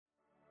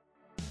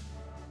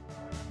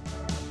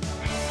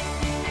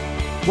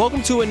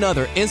Welcome to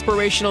another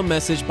inspirational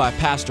message by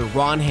Pastor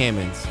Ron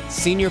Hammonds,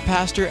 Senior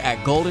Pastor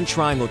at Golden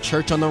Triangle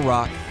Church on the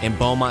Rock in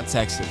Beaumont,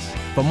 Texas.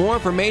 For more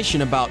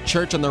information about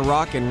Church on the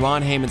Rock and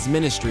Ron Hammonds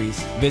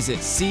Ministries, visit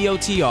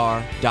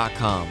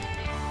cotr.com.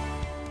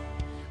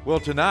 Well,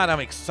 tonight I'm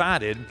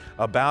excited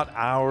about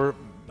our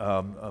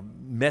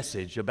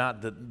message,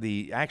 about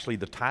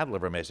the title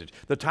of our message.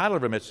 The title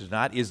of our message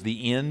tonight is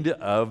The End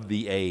of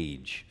the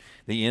Age.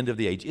 The End of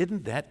the Age.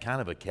 Isn't that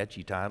kind of a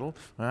catchy title?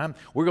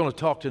 We're going to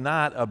talk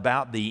tonight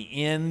about the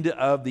end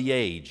of the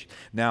age.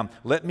 Now,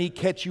 let me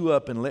catch you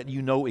up and let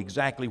you know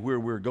exactly where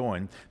we're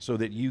going so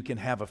that you can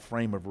have a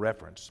frame of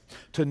reference.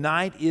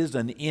 Tonight is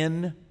an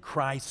in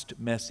Christ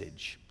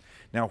message.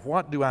 Now,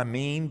 what do I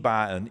mean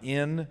by an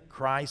in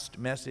Christ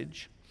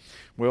message?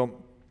 Well,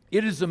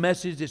 it is a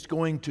message that's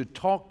going to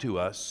talk to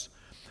us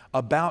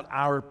about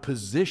our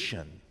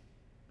position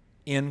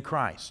in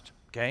Christ.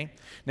 Okay?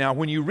 Now,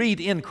 when you read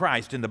in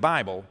Christ in the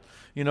Bible,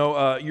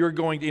 you're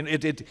going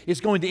to,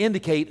 it's going to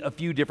indicate a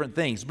few different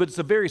things, but it's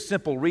a very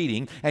simple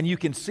reading, and you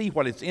can see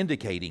what it's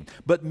indicating.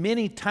 But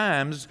many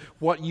times,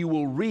 what you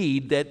will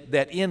read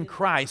that in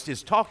Christ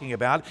is talking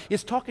about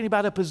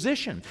a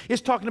position.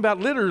 It's talking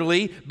about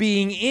literally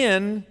being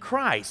in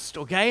Christ,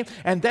 okay?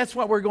 And that's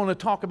what we're going to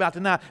talk about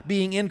tonight,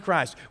 being in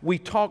Christ. We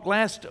talked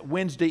last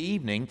Wednesday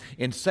evening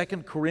in 2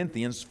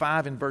 Corinthians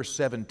 5 and verse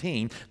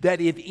 17, that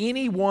if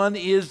anyone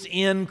is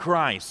in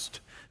Christ.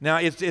 Now,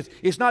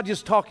 it's not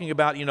just talking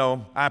about,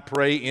 I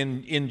pray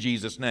in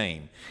Jesus'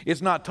 name.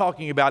 It's not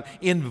talking about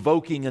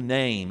invoking a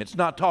name. It's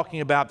not talking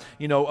about,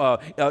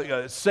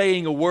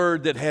 saying a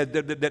word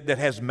that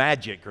has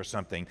magic or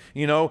something.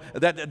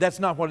 That's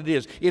not what it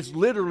is. It's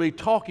literally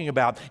talking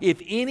about if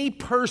any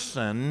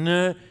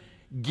person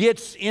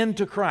gets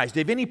into Christ,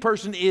 if any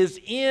person is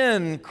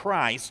in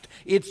Christ,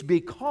 it's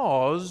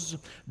because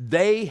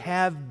they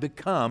have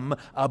become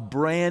a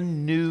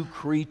brand new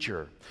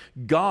creature.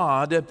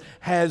 God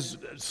has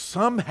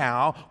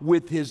somehow,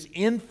 with His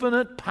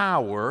infinite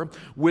power,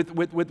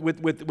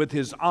 with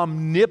His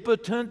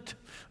omnipotent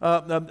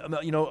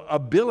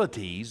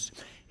abilities,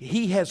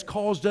 He has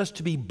caused us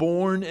to be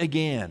born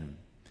again.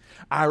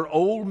 Our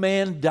old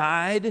man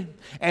died,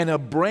 and a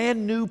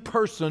brand new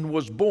person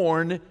was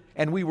born,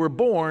 and we were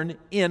born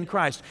in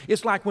Christ.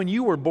 It's like when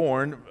you were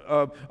born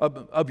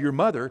of your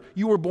mother,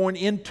 you were born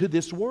into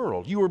this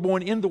world. You were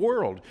born in the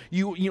world.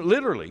 You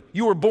literally,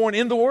 you were born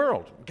in the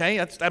world.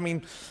 Okay,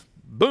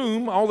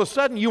 boom, all of a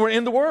sudden you were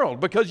in the world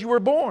because you were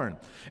born.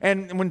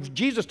 And when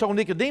Jesus told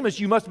Nicodemus,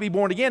 you must be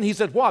born again, he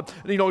said, what?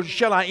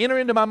 Shall I enter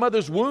into my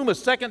mother's womb a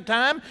second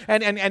time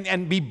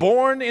and be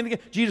born in again?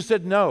 Jesus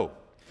said, no.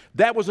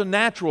 That was a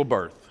natural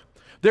birth.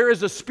 There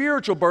is a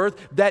spiritual birth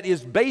that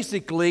is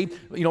basically,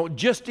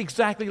 just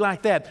exactly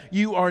like that.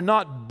 You are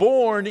not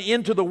born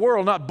into the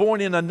world, not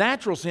born in a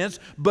natural sense,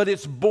 but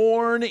it's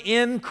born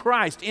in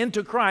Christ,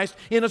 into Christ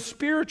in a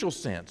spiritual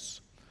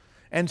sense.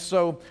 And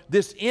so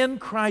this in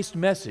Christ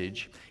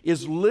message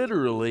is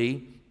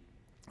literally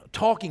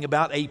talking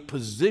about a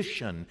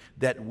position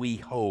that we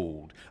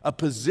hold, a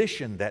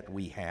position that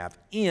we have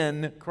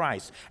in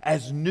Christ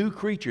as new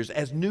creatures,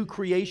 as new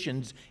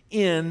creations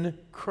in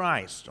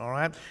Christ, all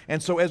right?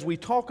 And so as we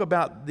talk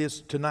about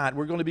this tonight,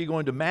 we're going to be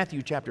going to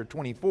Matthew chapter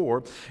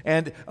 24,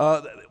 and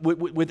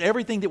with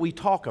everything that we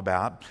talk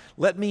about,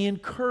 let me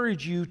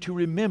encourage you to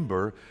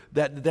remember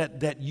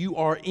that you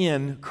are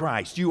in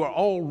Christ. You are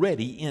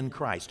already in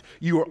Christ.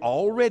 You are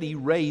already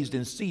raised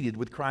and seated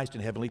with Christ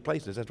in heavenly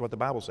places. That's what the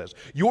Bible says.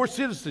 Your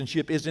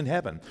citizenship is in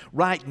heaven.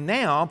 Right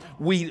now,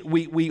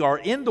 we are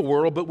in the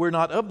world, but we're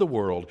not of the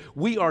world.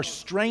 We are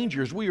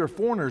strangers. We are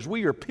foreigners.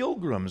 We are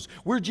pilgrims.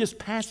 We're just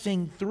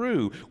passing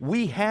through.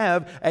 We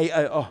have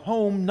a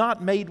home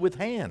not made with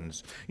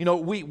hands.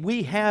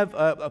 We have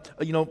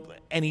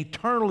an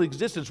eternal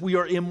existence. We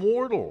are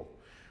immortal.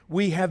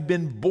 We have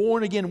been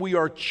born again. We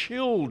are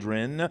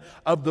children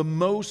of the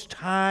Most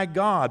High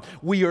God.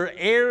 We are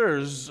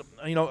heirs,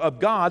 of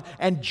God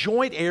and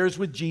joint heirs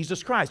with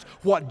Jesus Christ.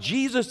 What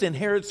Jesus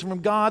inherits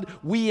from God,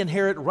 we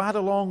inherit right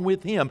along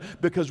with Him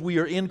because we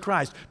are in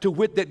Christ. To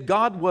wit, that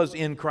God was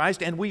in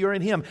Christ and we are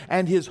in Him.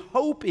 And His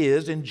hope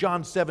is, in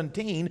John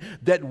 17,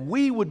 that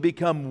we would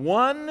become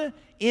one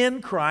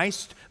in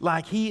Christ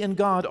like He and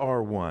God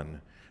are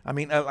one.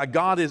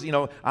 God is,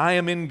 I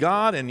am in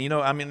God, and,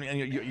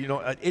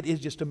 it is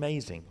just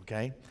amazing,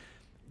 okay,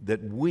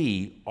 that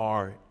we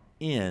are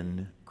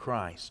in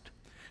Christ.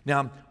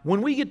 Now,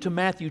 when we get to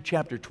Matthew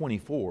chapter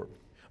 24,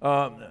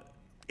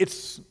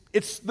 it's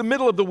the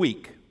middle of the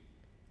week,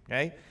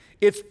 okay?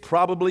 It's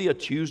probably a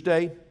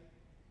Tuesday.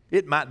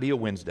 It might be a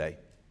Wednesday.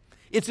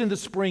 It's in the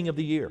spring of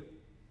the year.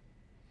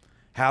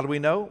 How do we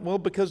know? Well,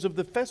 because of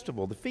the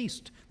festival, the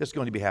feast that's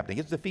going to be happening.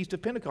 It's the Feast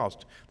of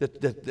Pentecost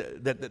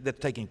that's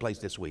taking place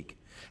this week.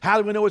 How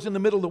do we know it's in the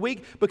middle of the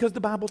week? Because the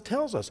Bible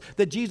tells us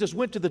that Jesus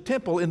went to the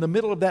temple in the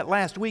middle of that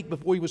last week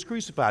before He was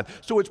crucified.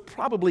 So it's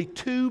probably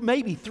 2,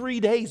 maybe 3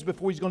 days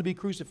before He's going to be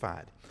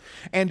crucified.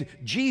 And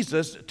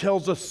Jesus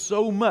tells us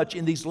so much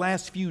in these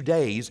last few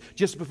days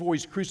just before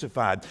He's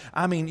crucified.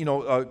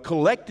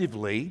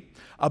 Collectively,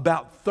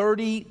 about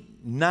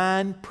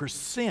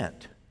 39%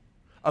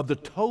 of the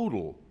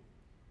total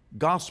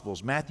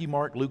Gospels, Matthew,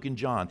 Mark, Luke, and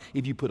John.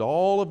 If you put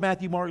all of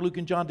Matthew, Mark, Luke,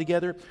 and John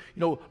together,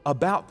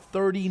 about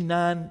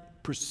 39%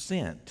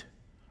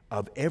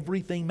 of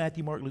everything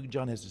Matthew, Mark, Luke, and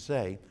John has to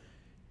say,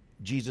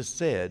 Jesus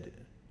said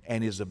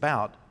and is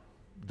about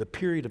the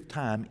period of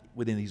time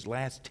within these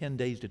last 10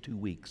 days to 2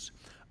 weeks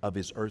of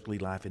his earthly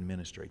life and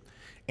ministry.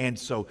 And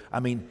so,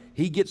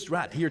 he gets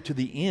right here to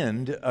the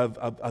end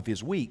of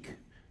his week,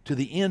 to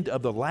the end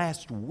of the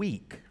last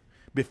week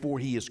before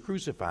he is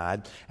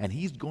crucified, and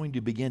he's going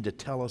to begin to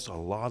tell us a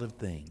lot of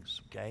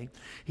things, okay?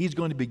 He's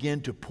going to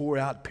begin to pour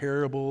out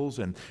parables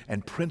and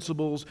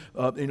principles,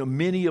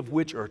 many of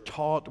which are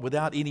taught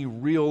without any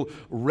real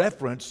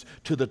reference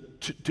to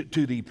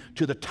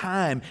the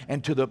time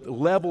and to the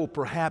level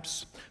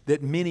perhaps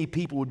that many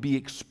people would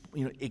be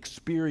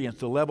experience,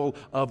 the level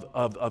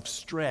of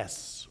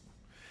stress.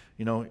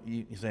 You're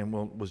saying,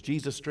 well, was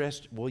Jesus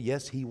stressed? Well,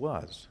 yes, he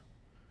was.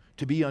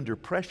 To be under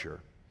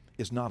pressure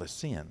is not a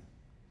sin.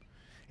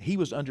 He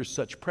was under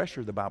such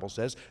pressure, the Bible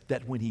says,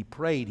 that when he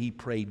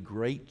prayed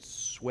great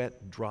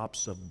sweat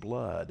drops of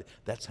blood.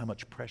 That's how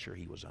much pressure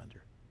he was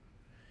under.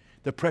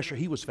 The pressure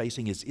he was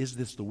facing is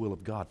this the will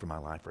of God for my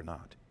life or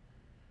not?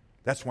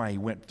 That's why he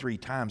went 3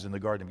 times in the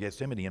Garden of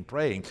Gethsemane and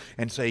praying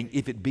and saying,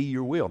 if it be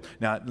your will.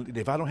 Now,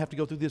 if I don't have to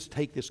go through this,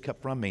 take this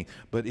cup from me.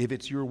 But if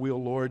it's your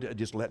will, Lord,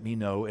 just let me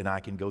know and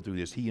I can go through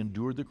this. He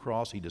endured the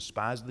cross. He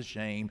despised the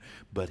shame,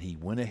 but he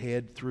went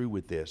ahead through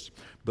with this.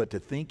 But to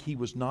think he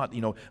was not,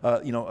 he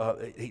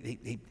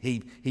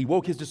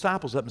woke his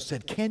disciples up and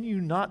said, can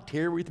you not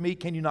tarry with me?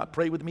 Can you not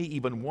pray with me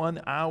even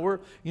 1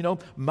 hour?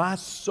 My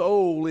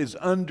soul is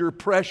under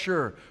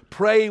pressure.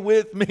 Pray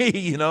with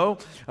me,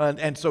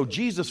 And so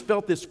Jesus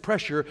felt this pressure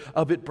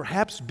of it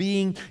perhaps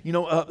being,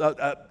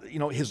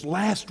 his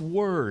last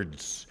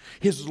words,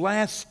 his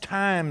last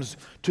times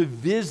to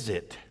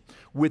visit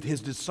with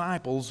his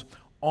disciples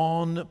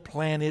on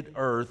planet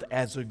Earth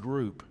as a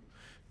group,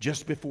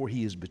 just before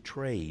he is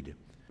betrayed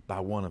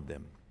by one of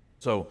them.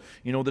 So,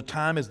 the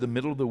time is the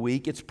middle of the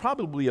week. It's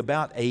probably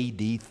about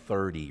AD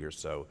 30 or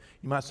so.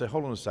 You might say,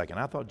 hold on a second.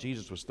 I thought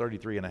Jesus was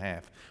 33 and a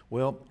half.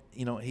 Well,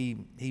 he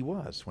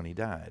was when he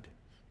died,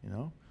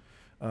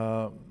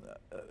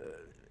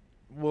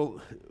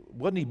 Well,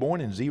 wasn't he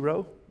born in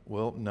 0?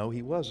 Well, no,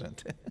 he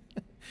wasn't.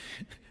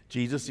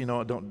 Jesus,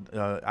 I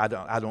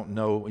don't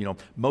know.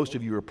 Most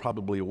of you are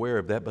probably aware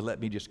of that, but let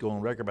me just go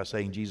on record by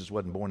saying Jesus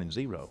wasn't born in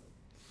 0.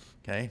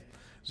 Okay,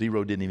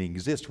 0 didn't even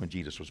exist when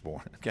Jesus was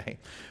born. Okay,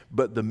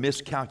 but the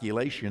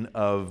miscalculation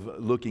of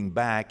looking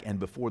back and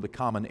before the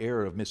common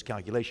error of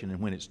miscalculation and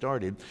when it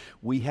started,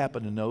 we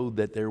happen to know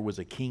that there was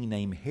a king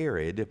named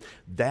Herod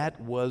that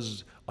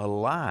was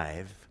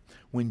alive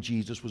when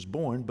Jesus was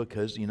born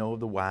because, of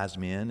the wise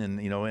men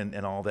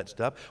and all that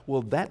stuff.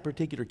 Well, that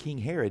particular King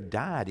Herod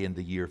died in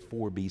the year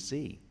 4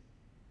 BC.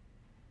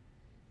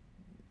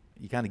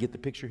 You kind of get the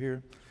picture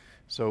here?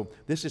 So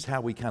this is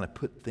how we kind of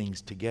put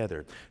things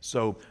together.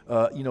 So,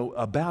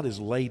 about as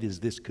late as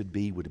this could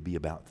be would be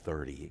about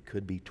 30. It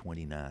could be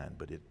 29,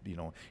 but it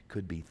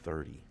could be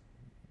 30,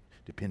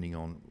 depending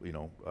on,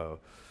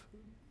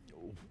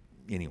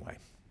 anyway.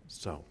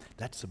 So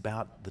that's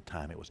about the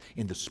time it was.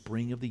 In the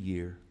spring of the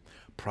year,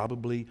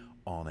 probably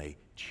on a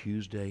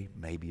Tuesday,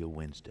 maybe a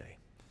Wednesday.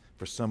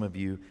 For some of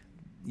you,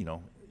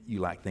 you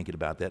like thinking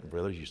about that. And for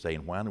others, you're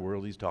saying, why in the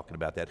world is he talking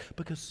about that?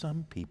 Because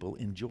some people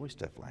enjoy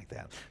stuff like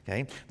that.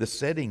 Okay? The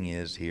setting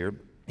is here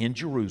in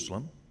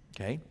Jerusalem.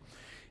 Okay?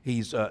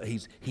 He's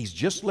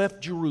just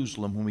left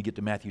Jerusalem when we get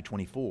to Matthew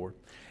 24,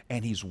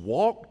 and he's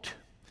walked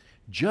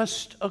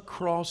just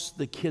across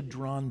the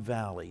Kidron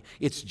Valley.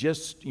 It's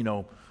just,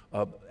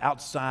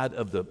 outside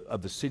of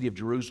the city of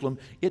Jerusalem.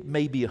 It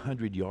may be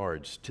 100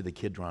 yards to the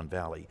Kidron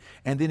Valley.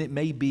 And then it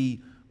may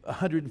be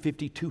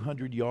 150,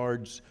 200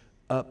 yards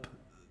up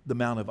the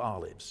Mount of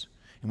Olives.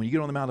 And when you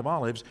get on the Mount of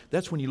Olives,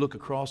 that's when you look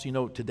across.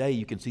 Today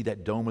you can see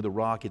that Dome of the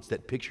Rock. It's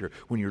that picture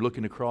when you're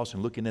looking across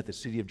and looking at the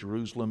city of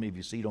Jerusalem. If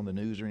you see it on the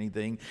news or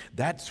anything,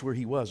 that's where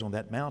he was on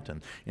that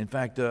mountain. In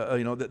fact,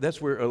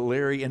 that's where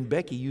Larry and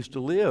Becky used to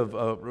live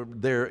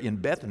there in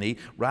Bethany,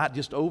 right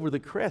just over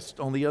the crest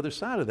on the other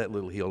side of that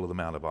little hill of the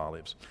Mount of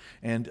Olives.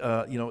 And,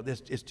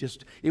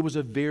 it was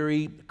a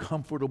very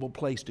comfortable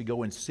place to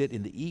go and sit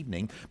in the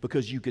evening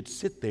because you could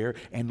sit there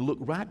and look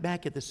right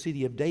back at the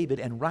city of David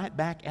and right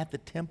back at the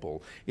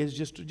temple.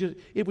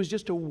 It was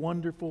just a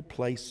wonderful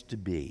place to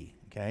be,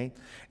 okay?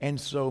 And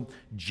so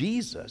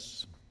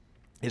Jesus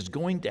is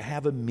going to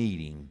have a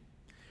meeting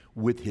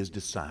with his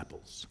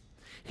disciples,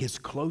 his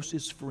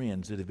closest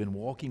friends that have been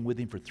walking with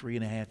him for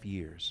 3.5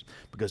 years,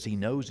 because he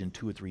knows in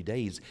 2 or 3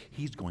 days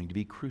he's going to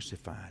be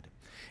crucified.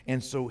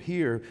 And so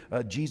here,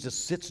 Jesus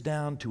sits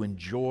down to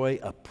enjoy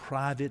a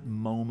private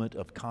moment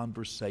of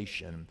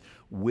conversation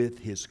with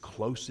his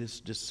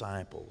closest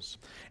disciples.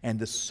 And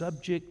the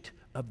subject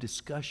of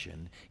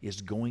discussion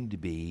is going to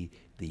be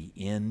the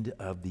end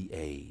of the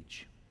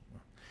age.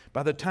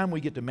 By the time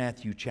we get to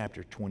Matthew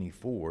chapter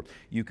 24,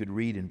 you could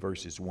read in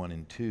verses 1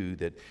 and 2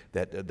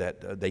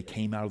 that they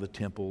came out of the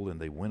temple and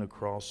they went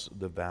across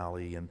the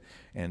valley,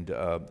 and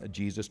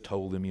Jesus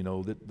told them,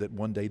 that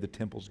one day the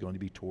temple's going to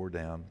be torn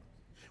down.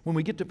 When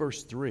we get to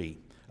verse 3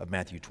 of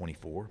Matthew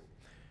 24,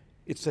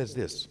 it says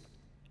this: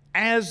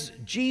 As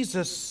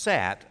Jesus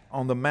sat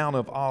on the Mount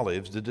of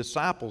Olives, the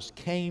disciples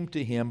came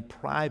to him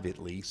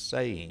privately,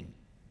 saying,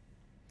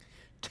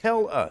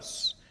 Tell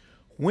us,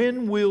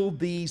 when will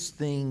these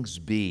things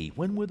be?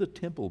 When will the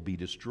temple be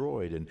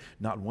destroyed and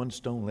not one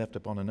stone left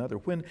upon another?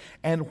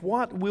 And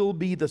what will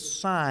be the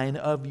sign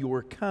of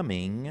your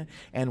coming?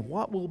 And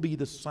what will be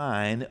the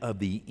sign of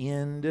the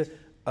end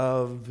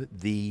of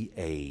the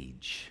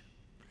age?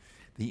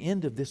 The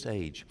end of this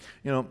age.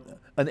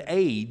 An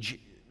age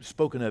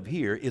spoken of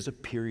here is a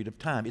period of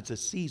time. It's a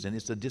season.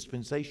 It's a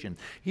dispensation.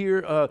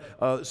 Here,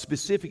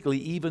 specifically,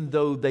 even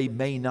though they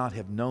may not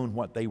have known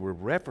what they were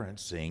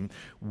referencing,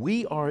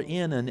 we are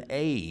in an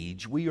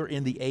age. We are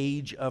in the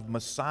age of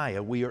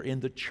Messiah. We are in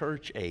the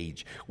church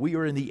age. We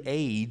are in the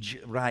age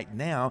right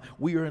now.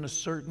 We are in a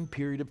certain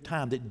period of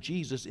time that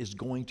Jesus is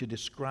going to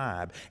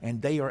describe.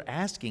 And they are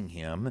asking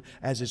him,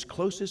 as his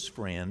closest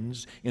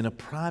friends, in a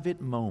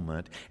private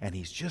moment, and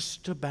he's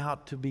just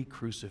about to be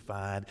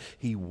crucified.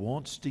 He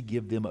wants to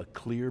give them a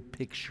clear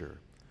picture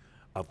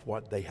of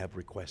what they have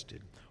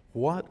requested.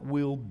 What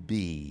will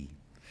be,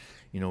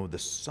 the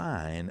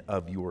sign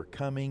of your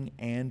coming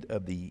and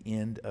of the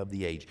end of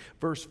the age?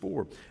 Verse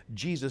 4,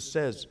 Jesus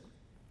says,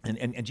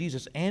 and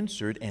Jesus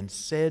answered and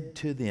said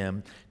to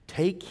them,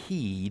 Take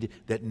heed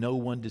that no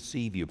one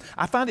deceive you.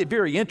 I find it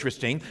very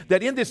interesting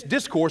that in this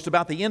discourse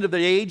about the end of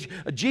the age,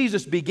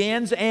 Jesus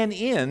begins and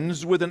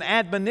ends with an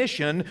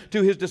admonition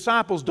to his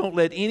disciples, don't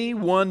let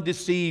anyone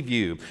deceive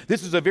you.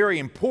 This is a very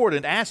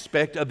important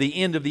aspect of the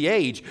end of the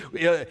age.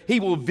 He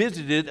will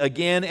visit it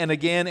again and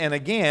again and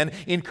again,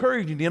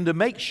 encouraging them to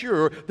make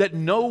sure that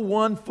no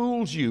one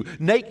fools you.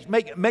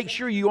 Make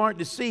sure you aren't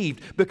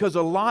deceived, because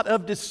a lot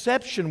of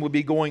deception will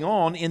be going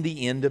on in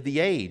the end of the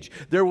age.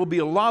 There will be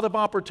a lot of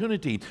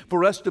opportunity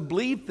for us to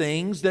believe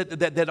things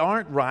that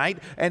aren't right,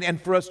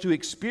 and for us to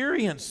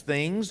experience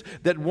things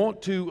that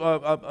want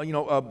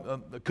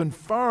to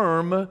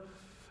confirm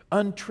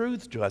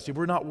untruth to us. If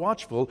we're not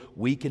watchful,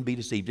 we can be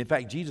deceived. In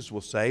fact, Jesus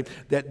will say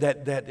that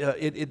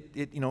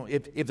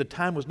if the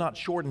time was not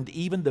shortened,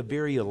 even the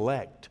very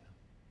elect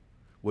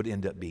would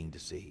end up being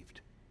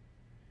deceived.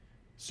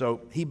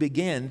 So he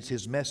begins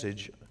his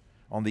message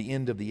on the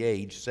end of the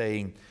age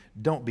saying,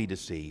 don't be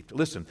deceived.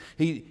 Listen,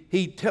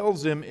 he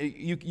tells them,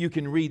 you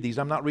can read these.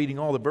 I'm not reading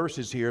all the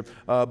verses here,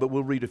 but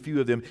we'll read a few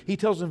of them. He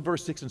tells them in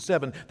verse 6 and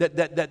 7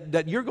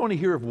 that you're going to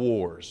hear of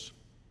wars,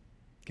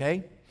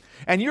 okay?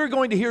 And you're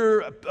going to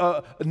hear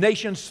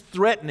nations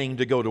threatening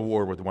to go to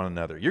war with one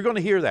another. You're going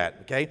to hear that,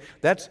 okay?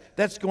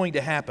 That's going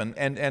to happen.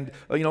 And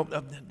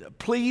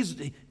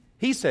please,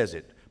 he says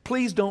it,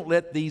 please don't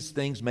let these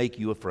things make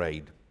you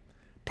afraid.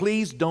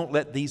 Please don't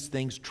let these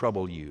things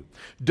trouble you.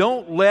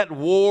 Don't let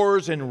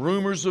wars and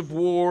rumors of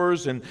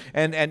wars and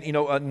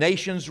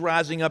nations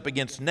rising up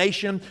against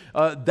nation.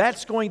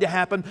 That's going to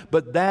happen,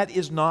 but that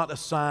is not a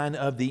sign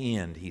of the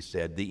end, he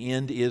said. The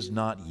end is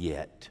not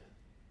yet.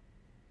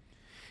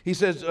 He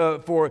says,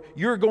 for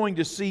you're going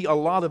to see a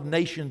lot of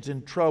nations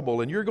in trouble,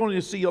 and you're going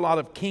to see a lot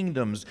of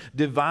kingdoms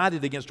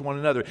divided against one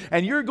another,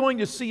 and you're going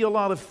to see a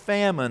lot of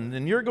famine,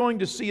 and you're going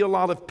to see a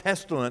lot of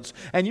pestilence,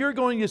 and you're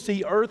going to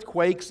see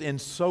earthquakes in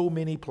so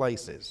many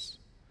places.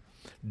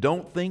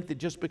 Don't think that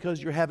just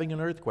because you're having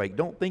an earthquake,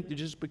 don't think that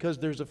just because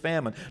there's a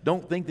famine,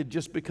 don't think that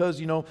just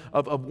because,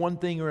 of one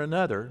thing or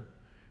another,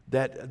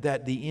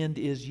 that the end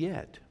is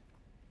yet.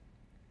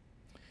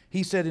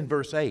 He said in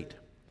verse 8,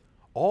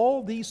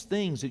 all these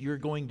things that you're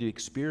going to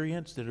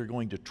experience that are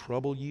going to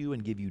trouble you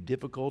and give you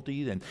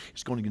difficulty, and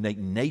it's going to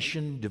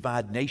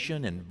divide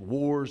nation, and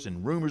wars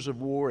and rumors of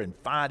war and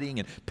fighting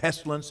and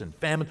pestilence and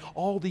famine,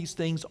 all these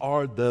things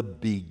are the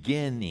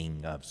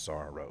beginning of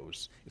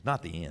sorrows. It's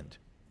not the end.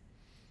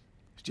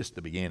 It's just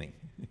the beginning,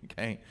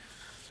 okay?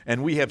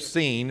 And we have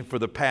seen for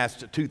the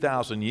past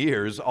 2,000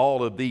 years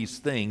all of these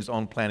things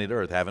on planet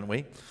Earth, haven't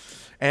we?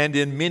 And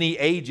in many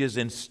ages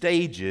and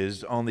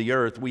stages on the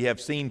earth, we have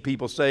seen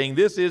people saying,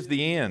 this is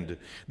the end.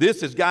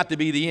 This has got to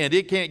be the end.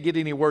 It can't get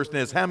any worse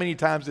than this. How many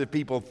times have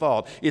people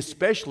thought,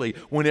 especially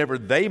whenever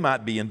they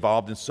might be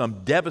involved in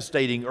some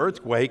devastating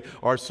earthquake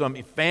or some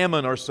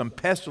famine or some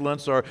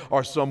pestilence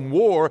or some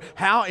war,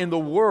 how in the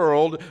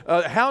world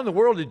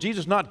did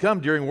Jesus not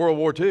come during World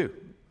War II?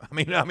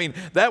 I mean,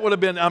 that would have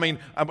been,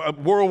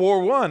 World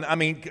War I.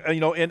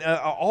 And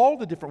all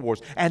the different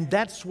wars. And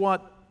that's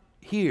what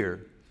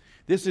here,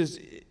 this is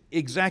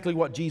exactly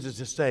what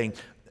Jesus is saying.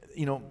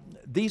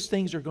 These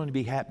things are going to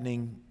be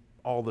happening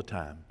all the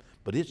time,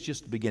 but it's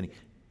just the beginning.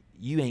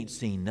 You ain't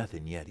seen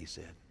nothing yet, he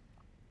said.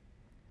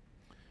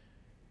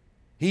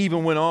 He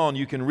even went on,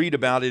 you can read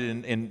about it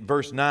in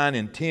verse 9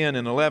 and 10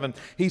 and 11.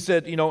 He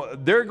said,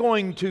 they're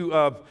going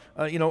to,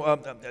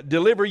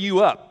 deliver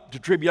you up to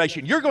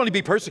tribulation. You're going to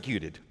be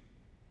persecuted.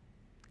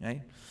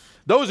 Okay?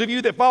 Those of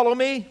you that follow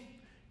me,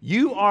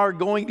 You are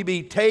going to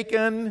be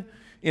taken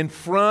in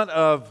front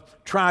of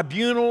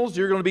tribunals.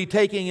 You're going to be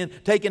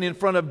taken in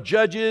front of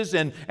judges,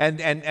 and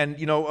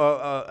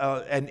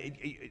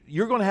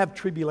you're going to have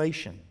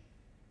tribulation.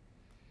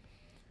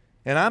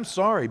 And I'm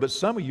sorry, but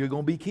some of you are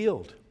going to be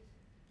killed.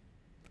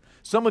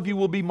 Some of you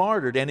will be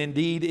martyred, and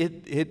indeed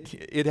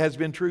it has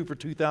been true for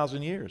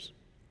 2,000 years.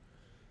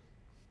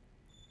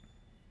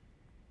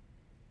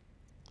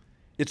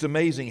 It's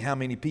amazing how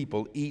many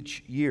people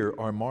each year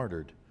are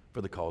martyred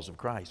for the cause of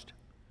Christ.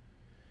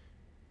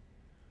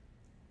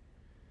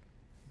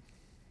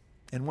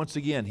 And once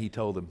again, he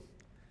told them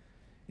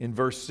in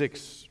verse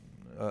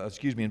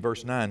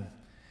 9,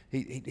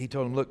 he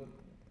told them, look,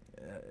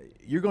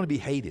 you're going to be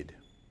hated.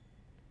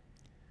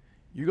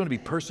 You're going to be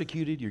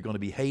persecuted. You're going to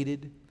be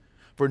hated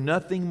for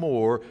nothing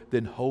more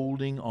than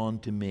holding on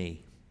to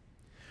me,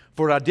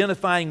 for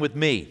identifying with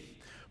me,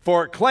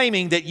 for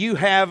claiming that you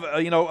have,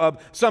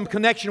 some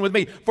connection with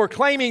me, for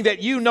claiming that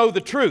you know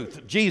the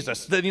truth,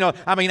 Jesus. That,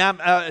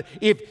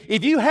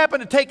 if you happen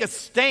to take a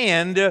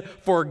stand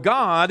for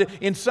God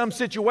in some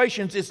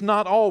situations, it's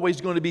not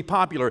always going to be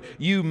popular.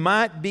 You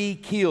might be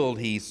killed,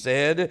 he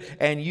said,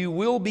 and you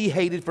will be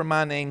hated for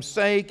my name's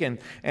sake. And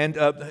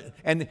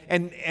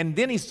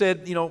then he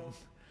said,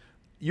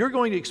 you're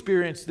going to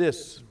experience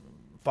this,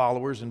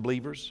 followers and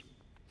believers.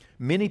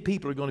 Many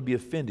people are going to be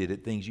offended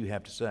at things you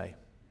have to say.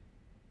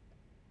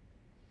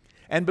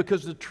 And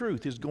because the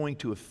truth is going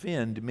to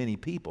offend many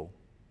people.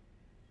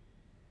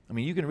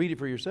 You can read it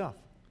for yourself.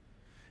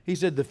 He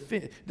said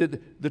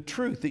the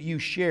truth that you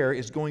share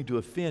is going to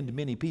offend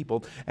many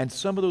people. And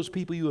some of those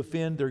people you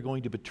offend, they're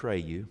going to betray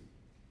you.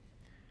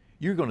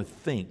 You're going to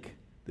think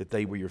that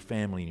they were your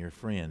family and your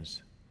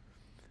friends.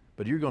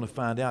 But you're going to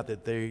find out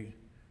that they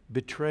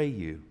betray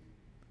you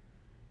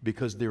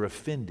because they're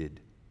offended.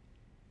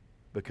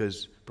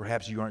 Because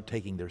perhaps you aren't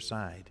taking their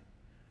side.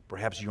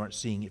 Perhaps you aren't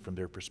seeing it from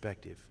their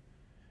perspective.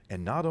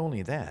 And not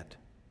only that,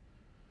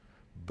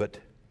 but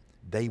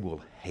they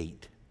will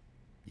hate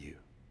you.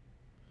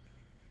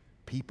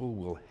 People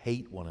will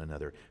hate one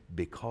another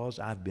because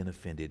I've been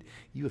offended.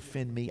 You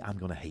offend me, I'm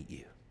going to hate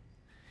you.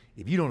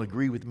 If you don't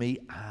agree with me,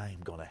 I'm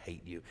going to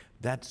hate you.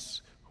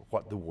 That's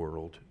what the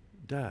world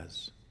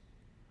does.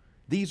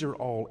 These are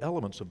all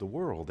elements of the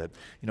world that,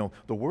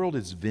 the world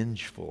is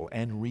vengeful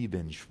and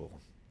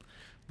revengeful.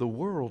 The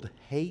world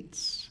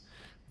hates.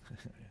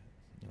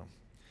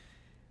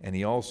 And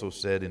he also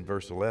said in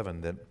verse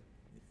 11 that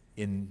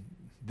in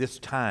this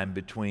time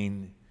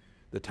between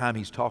the time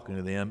he's talking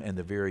to them and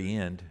the very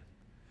end,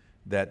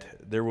 that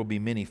there will be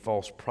many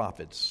false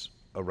prophets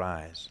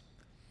arise.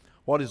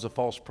 What is a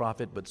false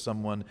prophet but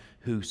someone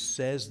who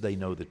says they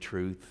know the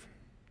truth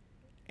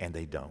and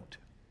they don't?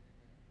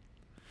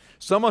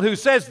 Someone who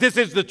says this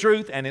is the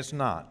truth and it's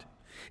not.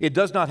 It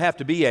does not have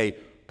to be a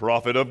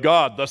prophet of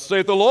God, thus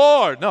saith the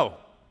Lord. No,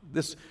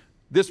 this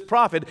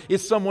prophet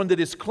is someone that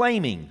is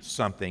claiming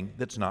something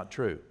that's not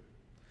true.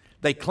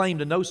 They claim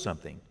to know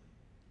something,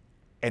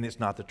 and it's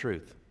not the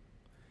truth.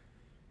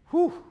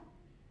 Whew.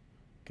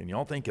 Can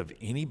y'all think of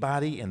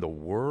anybody in the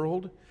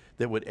world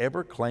that would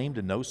ever claim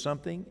to know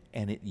something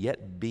and it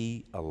yet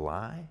be a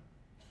lie?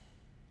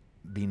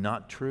 Be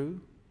not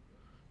true?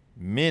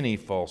 Many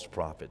false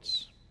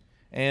prophets.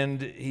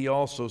 And he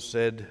also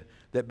said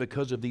that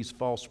because of these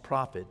false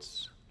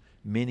prophets,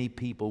 many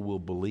people will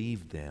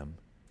believe them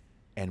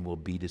and will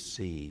be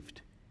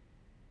deceived.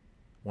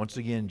 Once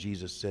again,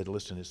 Jesus said,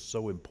 listen, it's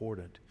so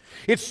important.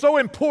 It's so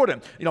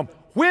important.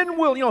 When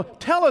will,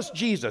 tell us,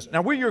 Jesus.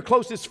 Now, we're your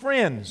closest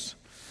friends.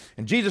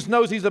 And Jesus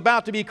knows he's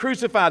about to be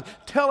crucified.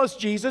 Tell us,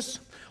 Jesus.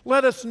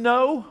 Let us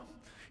know.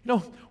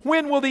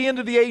 When will the end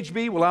of the age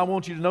be? Well, I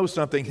want you to know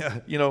something.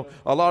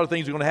 A lot of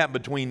things are going to happen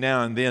between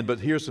now and then, but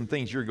here's some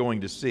things you're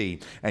going to see.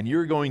 And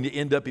you're going to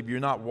end up, if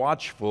you're not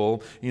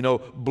watchful,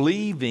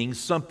 believing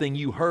something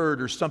you heard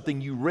or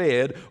something you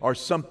read or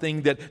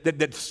something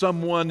that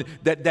someone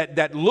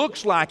that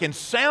looks like and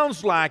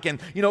sounds like and,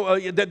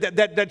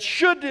 that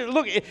should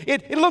look,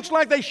 it looks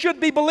like they should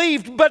be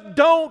believed, but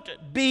don't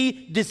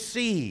be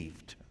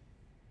deceived.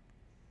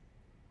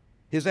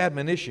 His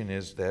admonition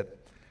is that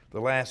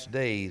the last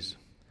days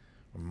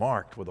are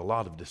marked with a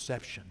lot of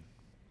deception.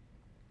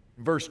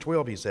 In verse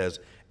 12 he says,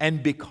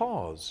 and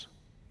because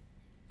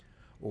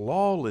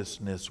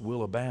lawlessness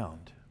will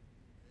abound.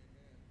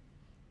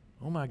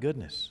 Oh my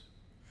goodness.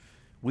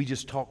 We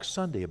just talked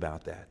Sunday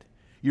about that.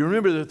 You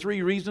remember the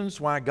 3 reasons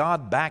why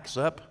God backs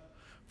up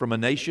from a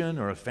nation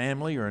or a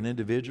family or an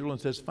individual and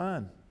says,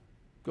 fine,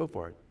 go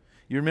for it.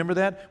 You remember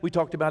that? We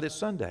talked about it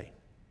Sunday.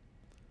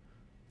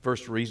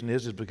 First reason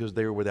is because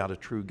they are without a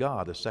true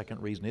God. The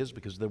second reason is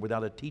because they're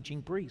without a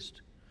teaching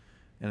priest.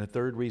 And the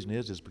third reason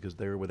is because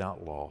they are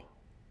without law.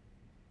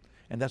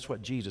 And that's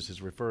what Jesus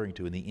is referring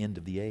to in the end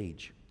of the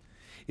age,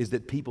 is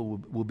that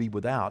people will be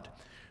without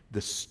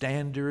the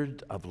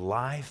standard of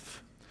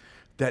life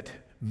that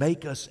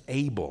make us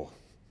able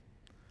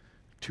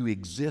to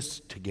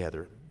exist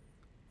together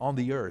on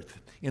the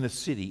earth, in a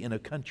city, in a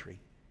country.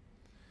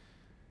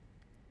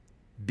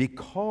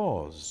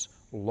 Because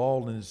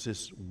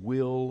lawlessness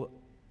will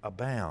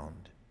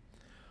abound,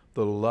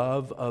 the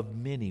love of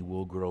many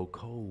will grow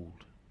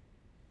cold.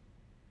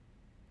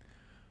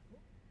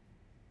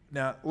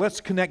 Now,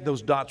 let's connect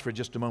those dots for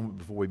just a moment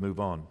before we move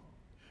on.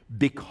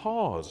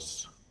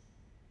 Because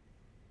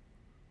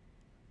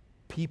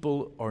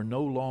people are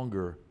no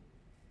longer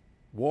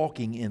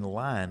walking in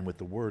line with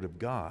the Word of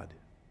God.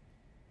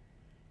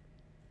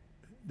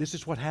 This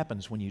is what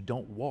happens when you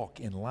don't walk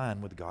in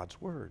line with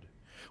God's Word.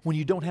 When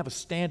you don't have a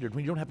standard,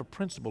 when you don't have a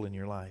principle in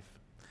your life.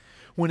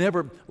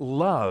 Whenever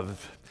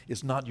love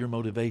is not your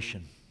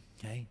motivation,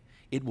 okay,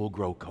 it will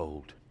grow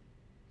cold.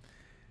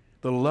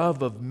 The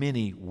love of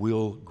many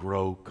will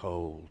grow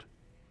cold.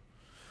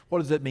 What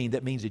does that mean?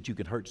 That means that you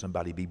can hurt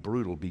somebody, be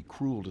brutal, be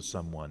cruel to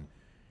someone,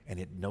 and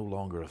it no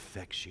longer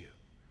affects you.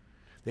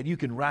 That you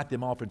can write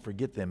them off and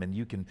forget them, and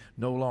you can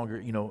no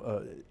longer,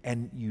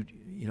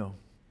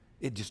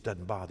 it just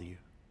doesn't bother you.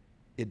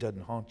 It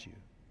doesn't haunt you.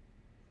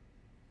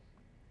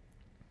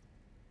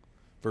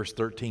 Verse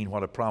 13,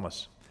 what a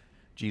promise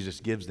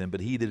Jesus gives them. But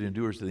he that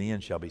endures to the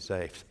end shall be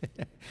saved.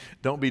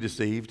 Don't be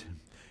deceived.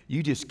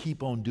 You just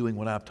keep on doing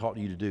what I've taught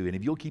you to do. And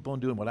if you'll keep on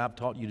doing what I've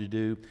taught you to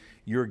do,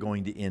 you're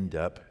going to end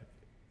up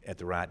at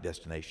the right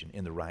destination,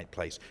 in the right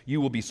place. You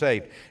will be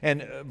saved.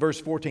 And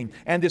verse 14,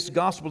 and this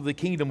gospel of the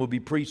kingdom will be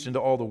preached into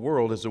all the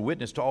world as a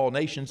witness to all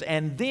nations.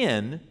 And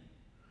then,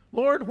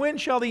 Lord, when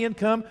shall the end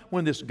come?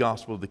 When this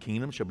gospel of the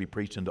kingdom shall be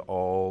preached into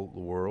all the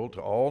world,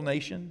 to all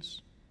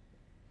nations.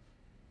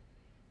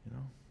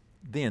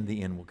 Then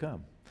the end will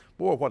come.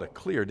 Boy, what a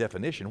clear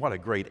definition. What a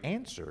great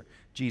answer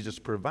Jesus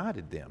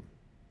provided them.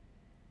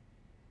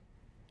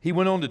 He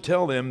went on to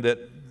tell them that,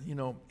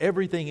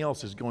 everything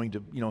else is going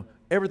to,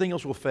 everything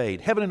else will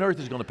fade. Heaven and earth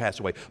is going to pass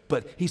away.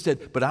 But he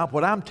said,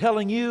 what I'm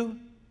telling you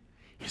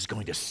is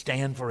going to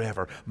stand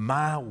forever.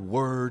 My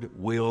word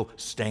will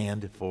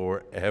stand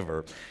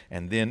forever.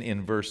 And then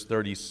in verse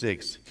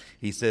 36,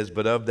 he says,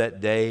 but of that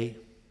day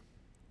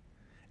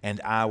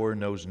and hour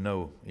knows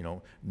no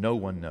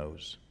one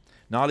knows.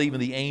 Not even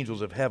the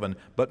angels of heaven,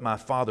 but my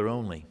Father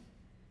only.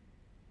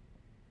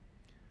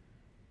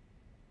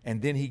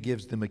 And then he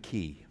gives them a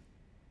key.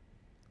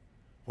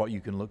 What you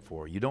can look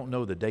for. You don't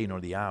know the day nor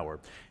the hour.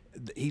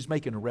 He's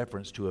making a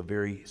reference to a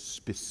very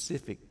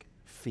specific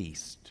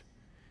feast.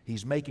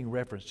 He's making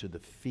reference to the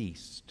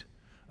Feast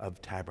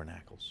of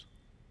Tabernacles.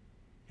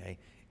 Okay?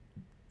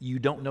 You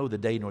don't know the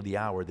day nor the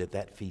hour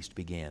that feast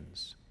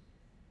begins.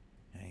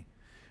 Okay?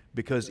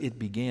 Because it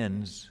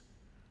begins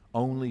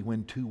only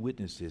when two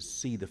witnesses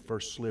see the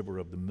first sliver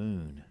of the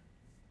moon.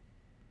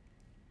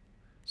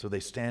 So they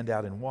stand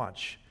out and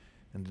watch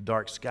in the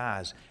dark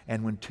skies.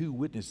 And when two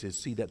witnesses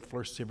see that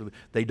first sliver,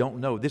 they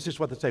don't know. This is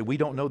what they say. We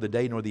don't know the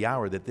day nor the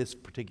hour that this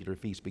particular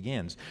feast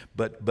begins.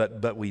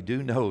 But we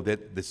do know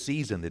that the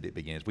season that it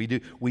begins. We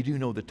do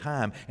know the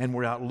time, and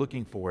we're out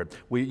looking for it.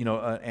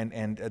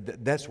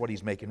 That's what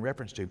he's making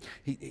reference to.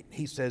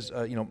 He says,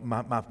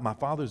 my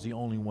Father's the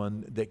only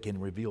one that can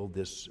reveal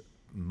this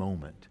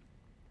moment.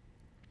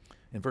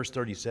 In verse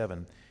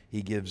 37,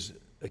 he gives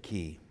a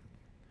key.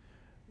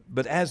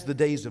 But as the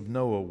days of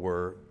Noah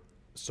were,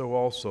 so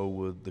also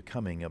would the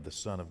coming of the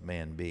Son of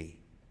Man be.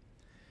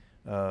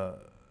 Now,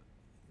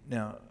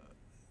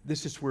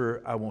 this is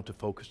where I want to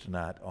focus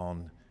tonight,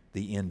 on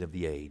the end of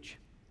the age.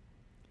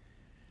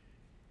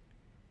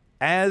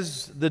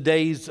 As the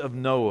days of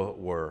Noah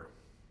were,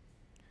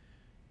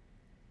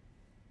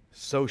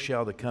 so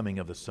shall the coming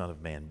of the Son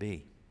of Man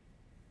be.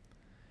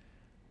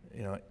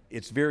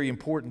 It's very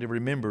important to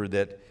remember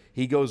that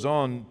he goes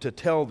on to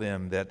tell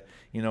them that,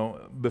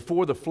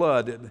 before the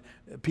flood,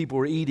 people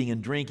were eating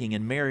and drinking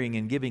and marrying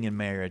and giving in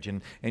marriage.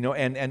 And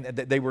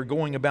they were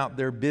going about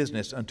their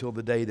business until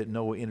the day that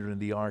Noah entered into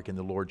the ark and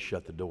the Lord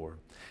shut the door.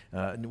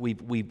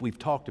 We've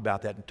talked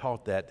about that and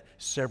taught that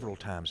several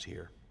times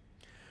here.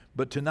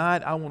 But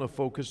tonight I want to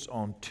focus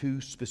on two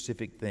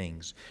specific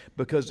things,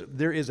 because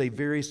there is a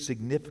very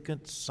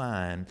significant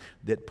sign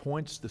that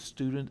points the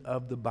student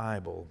of the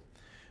Bible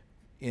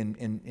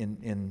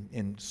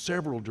in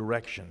several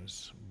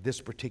directions, this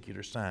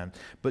particular sign.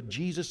 But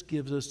Jesus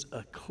gives us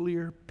a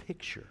clear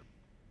picture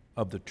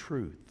of the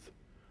truth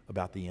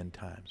about the end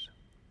times.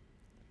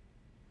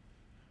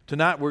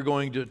 Tonight we're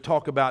going to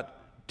talk about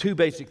two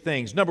basic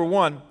things. Number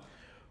one,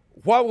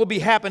 what will be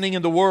happening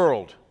in the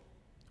world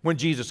when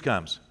Jesus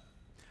comes?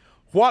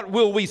 What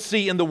will we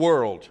see in the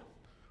world?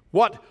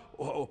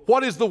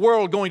 What is the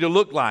world going to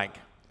look like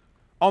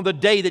on the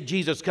day that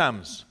Jesus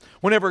comes?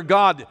 Whenever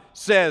God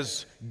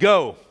says,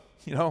 go,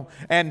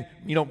 and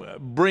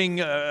bring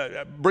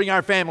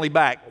our family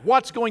back.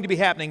 What's going to be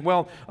happening?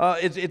 Well,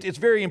 it's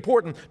very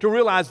important to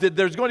realize that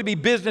there's going to be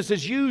business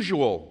as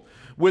usual.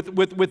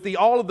 With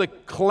all of the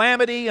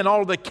calamity and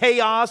all of the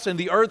chaos and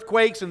the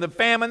earthquakes and the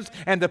famines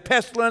and the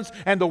pestilence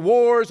and the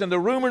wars and the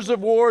rumors of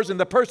wars and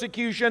the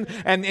persecution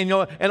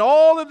and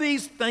all of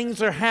these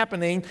things are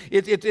happening.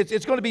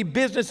 It's going to be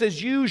business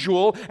as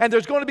usual, and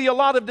there's going to be a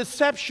lot of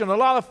deception, a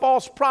lot of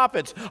false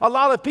prophets, a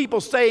lot of people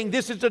saying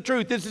this is the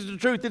truth, this is the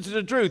truth, this is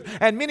the truth,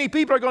 and many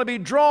people are going to be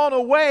drawn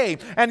away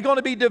and going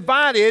to be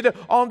divided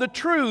on the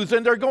truth,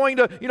 and they're going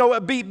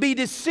to be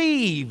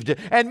deceived,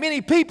 and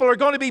many people are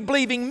going to be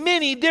believing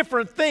many different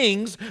different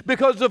things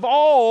because of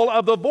all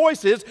of the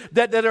voices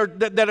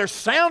that are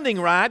sounding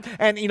right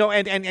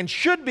and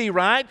should be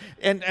right.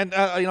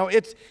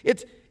 It's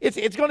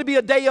going to be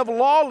a day of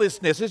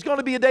lawlessness. It's going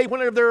to be a day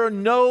when there are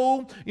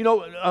no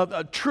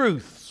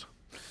truths.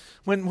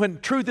 When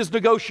truth is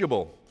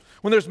negotiable.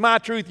 When there's my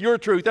truth, your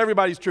truth,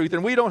 everybody's truth,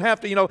 and we don't have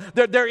to,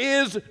 there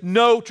is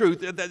no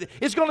truth.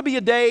 It's going to be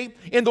a day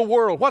in the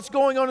world. What's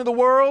going on in the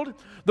world?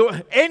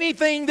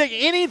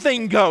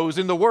 Anything goes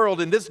in the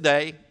world in this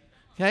day.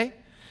 Okay?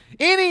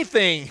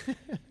 Anything.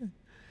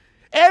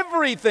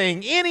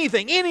 Everything,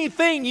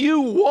 anything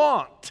you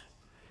want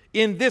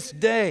in this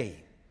day.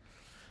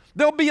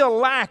 There'll be a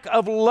lack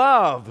of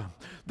love.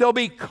 There'll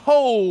be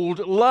cold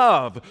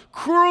love,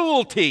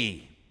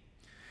 cruelty,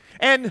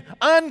 and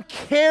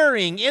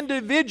uncaring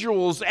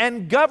individuals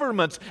and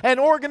governments and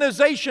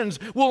organizations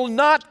will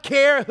not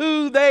care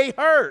who they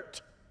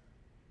hurt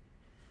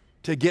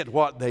to get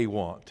what they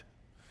want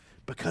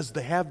because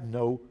they have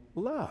no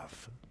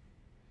love.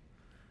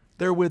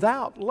 They're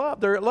without love.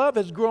 Their love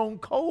has grown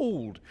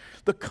cold.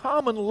 The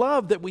common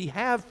love that we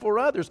have for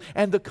others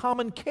and the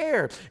common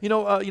care.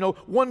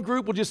 One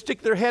group will just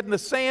stick their head in the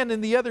sand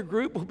and the other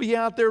group will be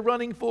out there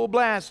running full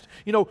blast,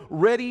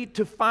 ready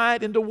to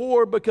fight into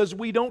war because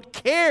we don't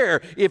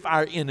care if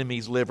our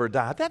enemies live or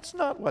die. That's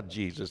not what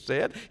Jesus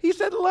said. He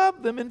said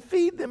love them and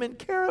feed them and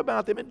care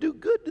about them and do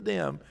good to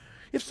them.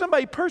 If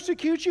somebody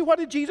persecutes you, what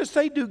did Jesus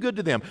say? Do good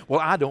to them.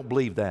 Well, I don't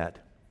believe that.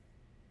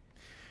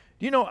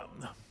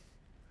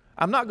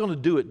 I'm not going to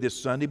do it this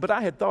Sunday, but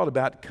I had thought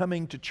about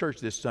coming to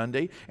church this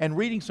Sunday and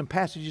reading some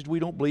passages we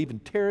don't believe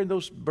and tearing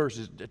those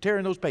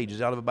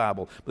pages out of the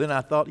Bible. But then I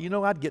thought,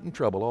 I'd get in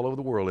trouble all over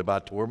the world if I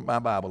tore my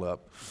Bible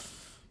up.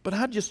 But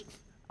how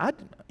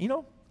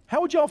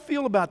would y'all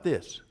feel about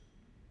this?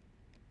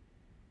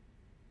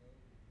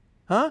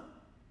 Huh?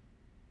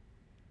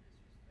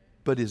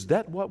 But is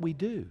that what we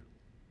do?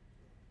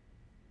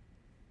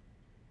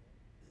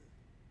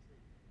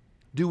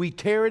 Do we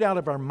tear it out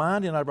of our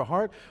mind and out of our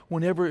heart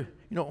whenever,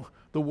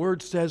 the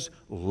Word says,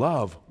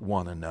 love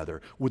one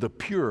another with a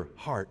pure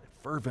heart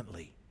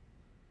fervently.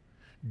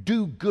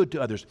 Do good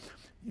to others.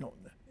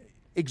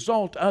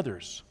 Exalt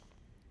others.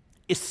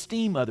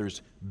 Esteem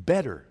others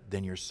better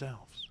than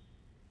yourselves.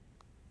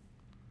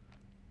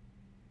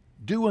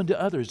 Do unto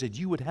others as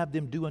you would have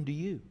them do unto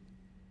you.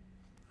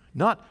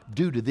 Not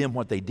do to them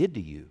what they did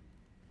to you.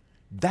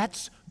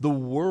 That's the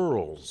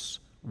world's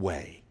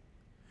way.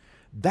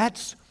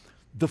 That's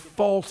the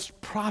false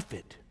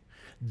prophet.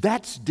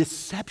 That's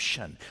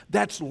deception.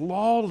 That's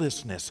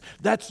lawlessness.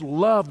 That's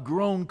love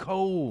grown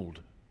cold.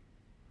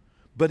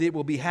 But it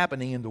will be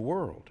happening in the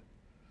world.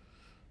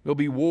 There'll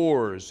be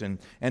wars and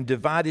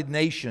divided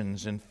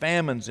nations and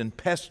famines and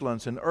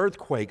pestilence and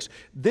earthquakes.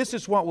 This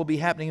is what will be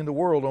happening in the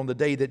world on the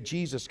day that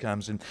Jesus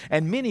comes.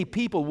 And many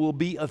people will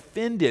be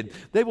offended.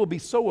 They will be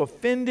so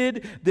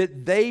offended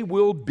that they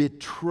will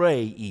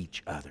betray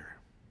each other.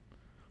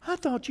 I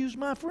thought you was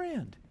my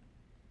friend.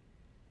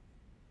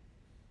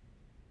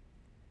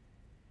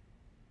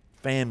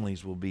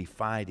 Families will be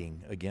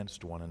fighting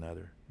against one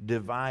another,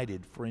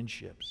 divided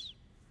friendships.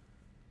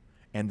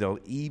 And they'll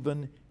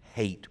even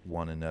hate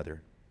one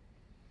another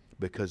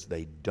because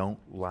they don't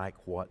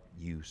like what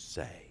you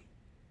say.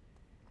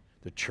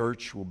 The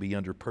church will be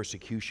under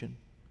persecution.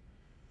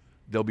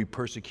 There'll be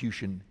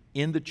persecution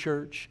in the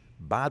church,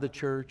 by the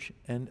church,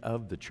 and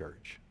of the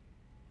church.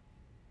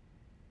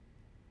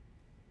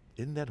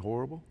 Isn't that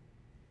horrible?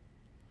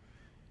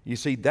 You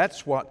see,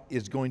 that's what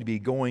is going to be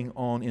going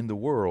on in the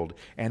world.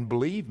 And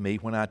believe me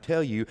when I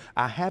tell you,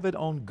 I have it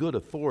on good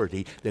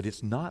authority that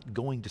it's not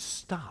going to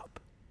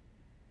stop.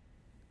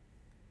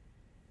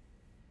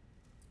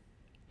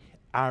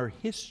 Our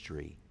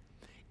history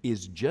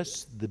is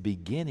just the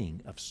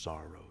beginning of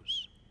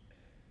sorrows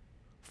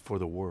for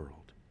the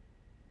world.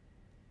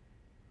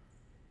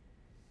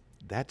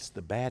 That's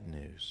the bad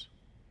news.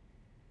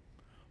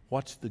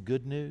 What's the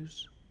good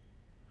news?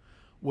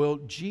 Well,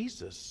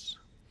 Jesus,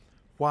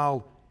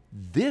 while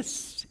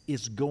this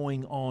is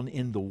going on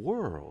in the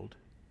world,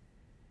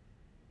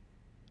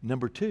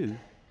 number two,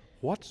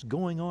 what's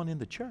going on in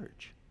the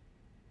church?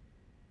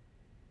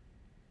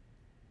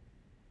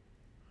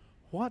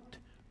 What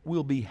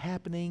will be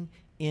happening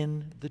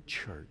in the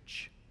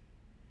church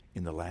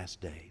in the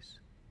last days?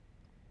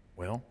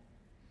 Well,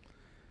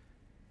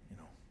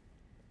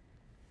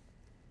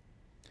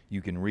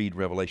 you can read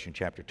Revelation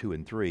chapter 2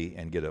 and 3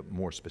 and get a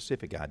more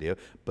specific idea,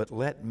 but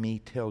let me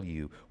tell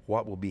you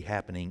what will be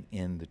happening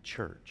in the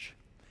church.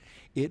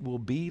 It will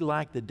be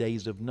like the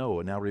days of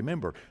Noah. Now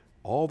remember,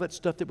 all that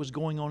stuff that was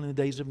going on in the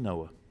days of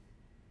Noah,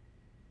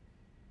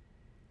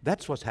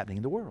 that's what's happening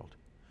in the world.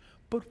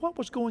 But what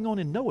was going on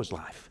in Noah's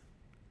life?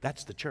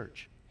 That's the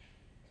church.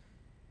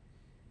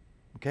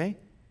 Okay?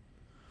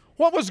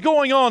 What was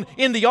going on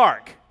in the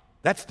ark?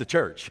 That's the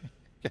church.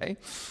 Okay?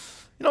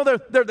 You know,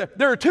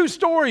 there are two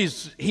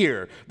stories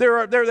here. There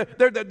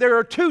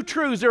are two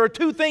truths. There are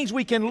two things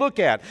we can look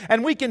at,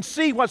 and we can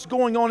see what's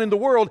going on in the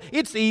world.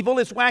 It's evil.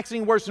 It's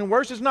waxing worse and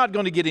worse. It's not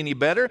going to get any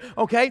better,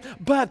 okay?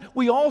 But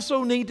we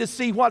also need to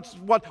see what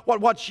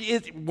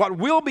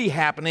will be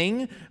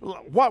happening,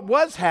 what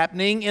was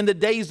happening in the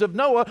days of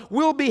Noah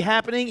will be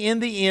happening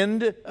in the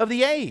end of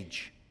the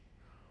age.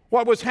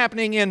 What was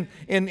happening in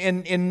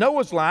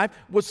Noah's life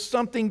was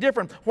something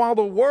different. While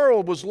the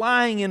world was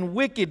lying in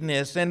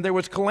wickedness and there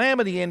was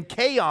calamity and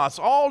chaos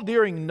all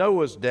during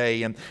Noah's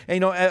day. And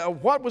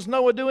what was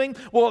Noah doing?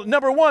 Well,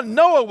 number one,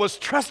 Noah was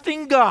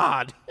trusting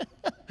God.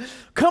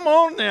 Come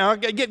on now,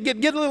 get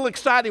a little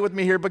excited with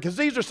me here, because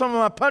these are some of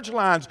my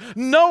punchlines.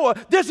 Noah,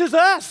 this is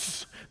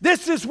us.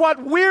 This is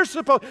what we're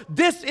supposed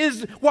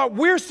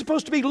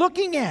to be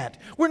looking at.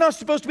 We're not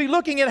supposed to be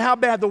looking at how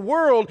bad the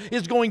world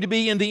is going to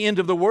be in the end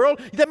of the world.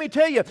 Let me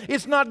tell you,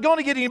 it's not going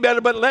to get any better,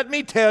 but let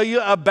me tell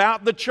you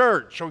about the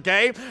church,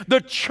 okay?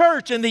 The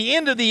church in the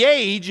end of the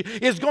age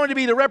is going to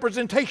be the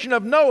representation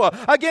of Noah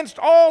against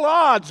all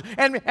odds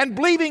and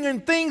believing in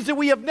things that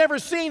we have never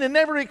seen and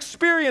never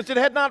experienced. It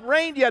had not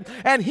rained yet.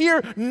 And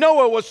here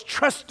Noah was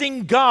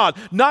trusting God.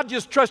 Not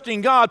just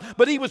trusting God,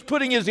 but he was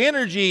putting his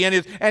energy and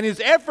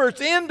his efforts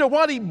into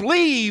what he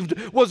believed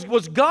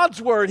was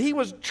God's word. He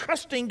was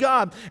trusting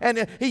God,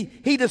 and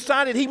he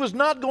decided he was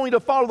not going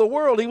to follow the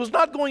world. He was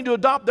not going to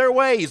adopt their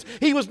ways.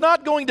 He was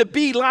not going to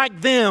be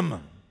like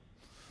them.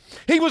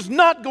 He was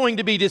not going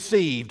to be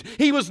deceived.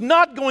 He was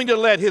not going to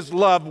let his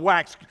love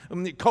wax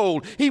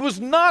cold. He was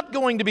not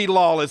going to be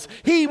lawless.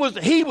 He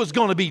was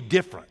going to be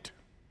different.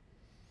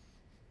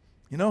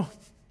 You know?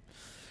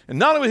 And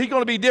not only was he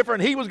going to be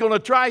different, he was going to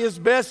try his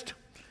best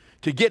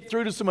to get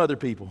through to some other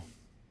people.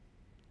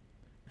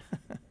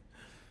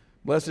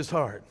 Bless his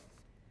heart.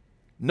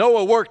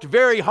 Noah worked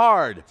very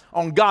hard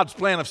on God's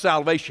plan of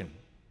salvation.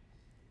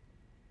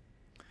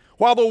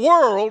 While the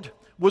world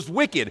was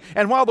wicked,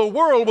 and while the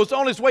world was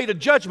on its way to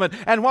judgment,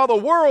 and while the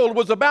world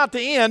was about to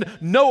end,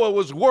 Noah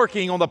was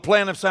working on the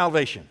plan of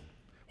salvation.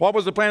 What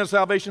was the plan of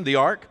salvation? The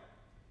ark,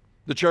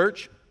 the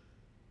church,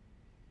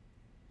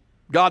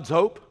 God's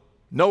hope,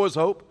 Noah's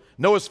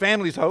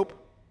family's hope.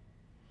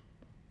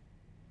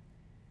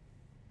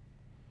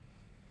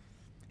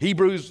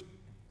 Hebrews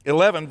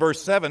 11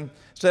 verse 7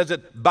 says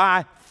that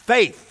by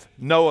faith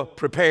Noah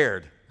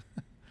prepared.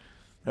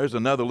 There's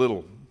another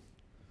little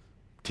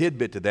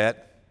tidbit to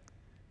that.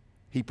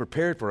 He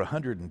prepared for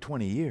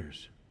 120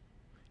 years.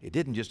 It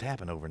didn't just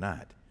happen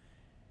overnight.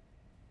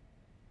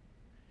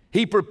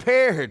 He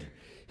prepared.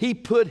 He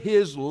put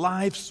his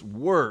life's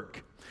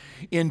work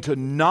into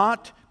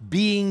not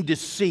being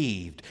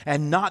deceived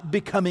and not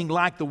becoming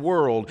like the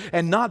world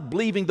and not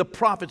believing the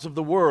prophets of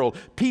the world.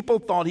 People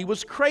thought he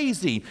was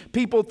crazy.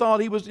 People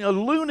thought he was a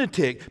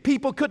lunatic.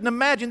 People couldn't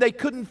imagine. They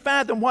couldn't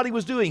fathom what he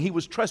was doing. He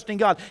was trusting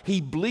God. He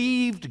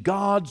believed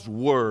God's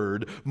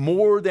word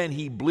more than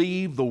he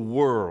believed the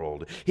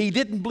world. He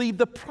didn't believe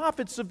the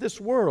prophets of this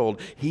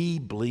world. He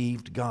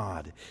believed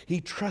God.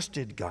 He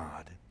trusted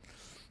God.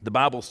 The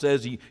Bible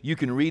says, you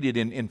can read it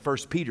in 1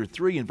 Peter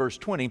 3 and verse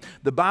 20,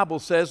 the Bible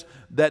says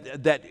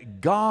that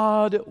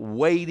God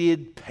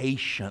waited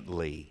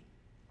patiently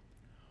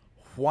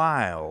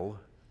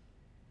while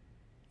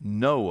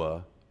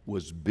Noah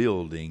was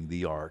building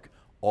the ark.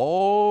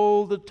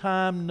 All the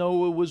time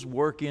Noah was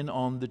working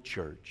on the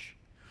church.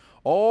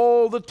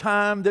 All the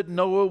time that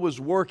Noah was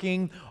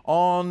working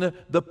on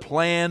the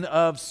plan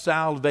of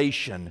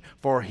salvation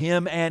for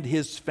him and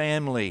his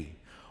family.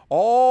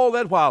 All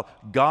that while,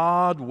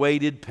 God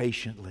waited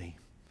patiently.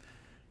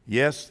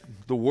 Yes,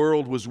 the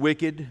world was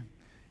wicked,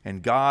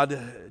 and God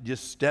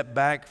just stepped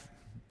back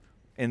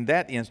in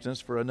that instance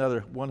for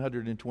another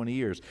 120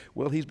 years.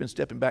 Well, he's been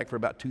stepping back for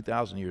about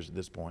 2,000 years at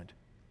this point.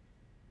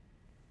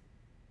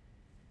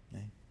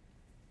 Okay.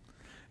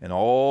 And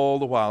all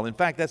the while, in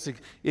fact, that's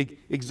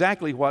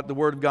exactly what the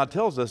Word of God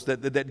tells us,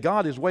 that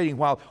God is waiting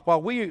while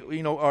we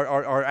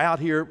are out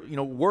here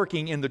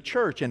working in the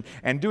church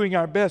and doing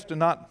our best to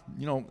not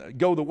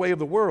go the way of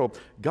the world.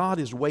 God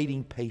is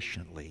waiting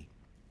patiently,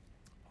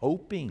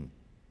 hoping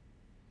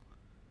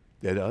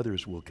that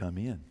others will come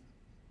in.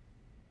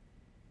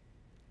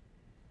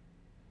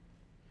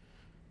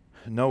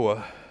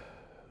 Noah,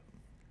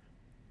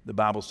 the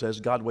Bible says,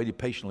 God waited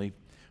patiently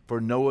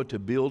for Noah to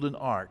build an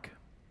ark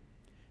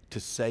to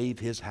save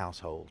his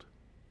household.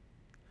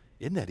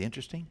 Isn't that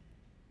interesting?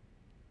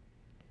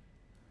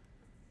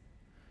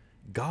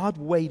 God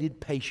waited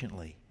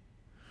patiently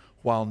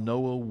while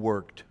Noah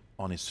worked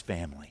on his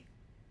family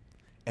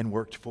and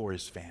worked for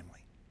his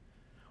family.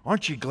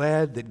 Aren't you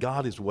glad that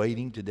God is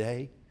waiting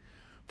today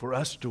for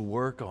us to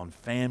work on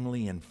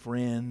family and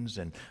friends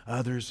and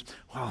others?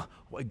 Well,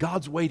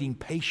 God's waiting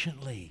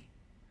patiently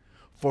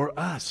for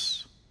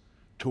us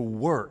to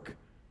work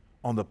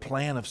on the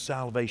plan of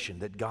salvation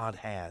that God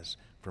has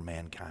for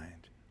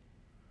mankind.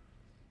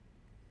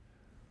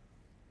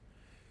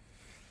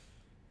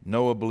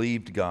 Noah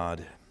believed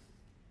God.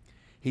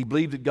 He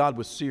believed that God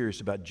was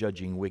serious about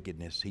judging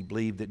wickedness. He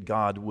believed that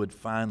God would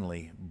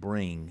finally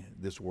bring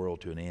this world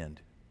to an end.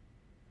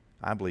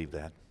 I believe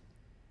that.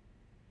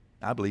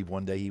 I believe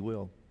one day He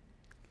will.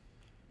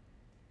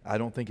 I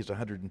don't think it's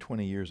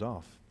 120 years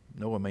off.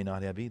 Noah may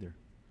not have either.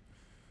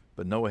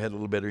 But Noah had a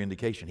little better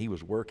indication. He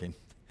was working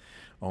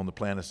on the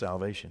plan of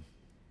salvation.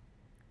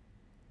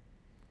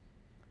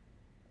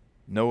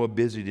 Noah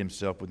busied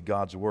himself with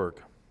God's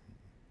work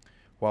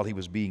while he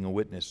was being a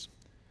witness.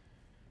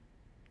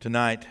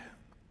 Tonight,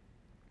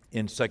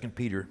 in 2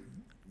 Peter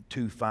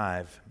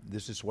 2:5,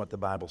 this is what the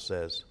Bible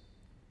says.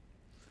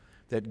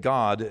 That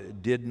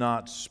God did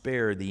not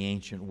spare the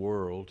ancient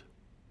world,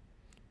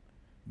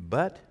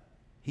 but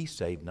He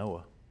saved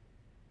Noah.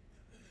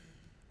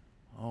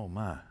 Oh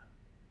my.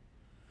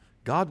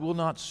 God will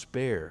not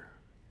spare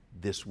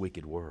this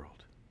wicked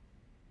world,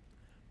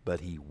 but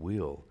He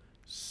will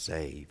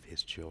save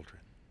His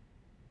children.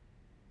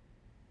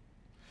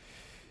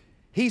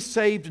 He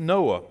saved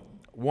Noah,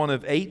 one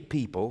of 8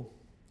 people,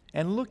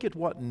 and look at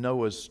what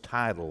Noah's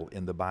title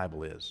in the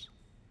Bible is.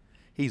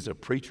 He's a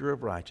preacher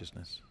of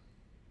righteousness.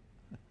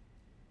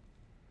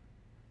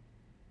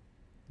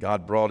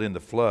 God brought in the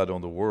flood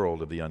on the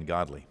world of the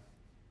ungodly,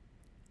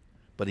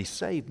 but He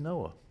saved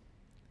Noah.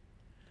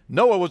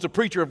 Noah was a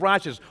preacher of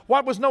righteousness.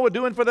 What was Noah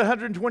doing for the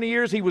 120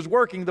 years? He was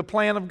working the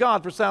plan of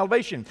God for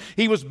salvation.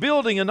 He was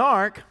building an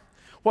ark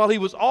while he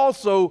was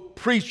also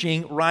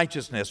preaching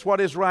righteousness. What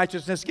is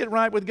righteousness? Get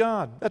right with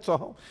God. That's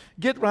all.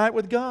 Get right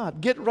with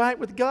God. Get right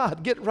with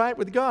God. Get right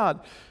with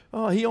God.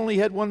 Oh, he only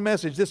had one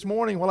message. This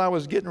morning while I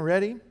was getting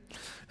ready,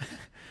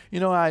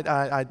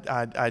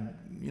 I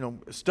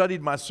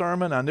studied my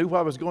sermon. I knew what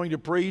I was going to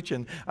preach,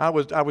 and I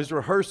was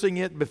rehearsing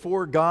it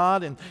before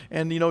God, and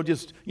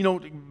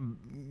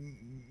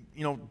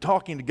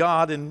talking to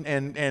God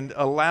and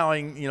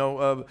allowing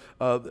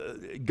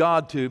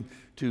God to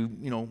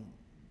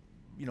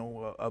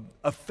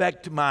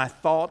affect my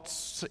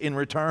thoughts in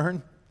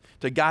return,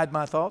 to guide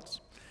my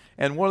thoughts.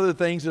 And one of the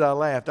things that I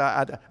laughed,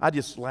 I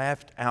just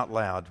laughed out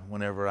loud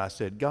whenever I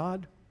said,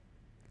 God.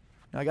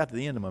 Now, I got to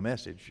the end of my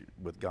message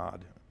with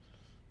God.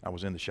 I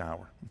was in the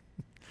shower.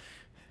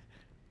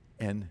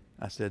 And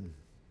I said,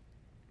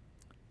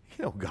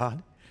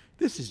 God,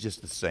 this is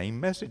just the same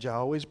message I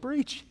always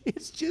preach.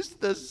 It's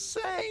just the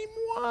same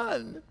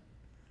one.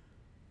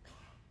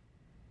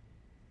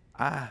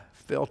 I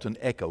felt an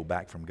echo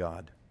back from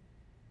God.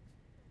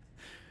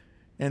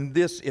 And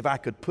this, if I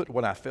could put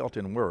what I felt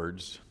in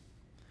words,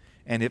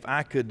 and if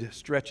I could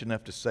stretch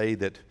enough to say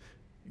that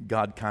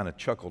God kind of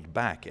chuckled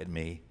back at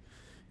me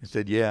and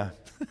said, yeah.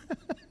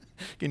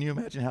 Can you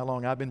imagine how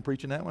long I've been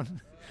preaching that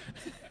one?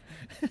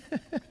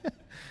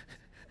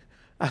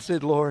 I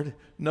said, Lord,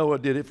 Noah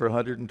did it for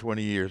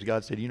 120 years.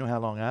 God said, you know how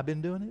long I've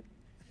been doing it?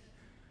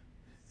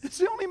 It's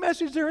the only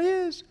message there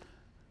is.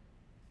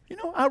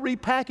 I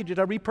repackage it,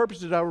 I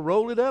repurpose it, I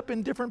roll it up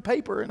in different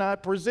paper, and I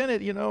present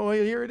it,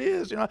 here it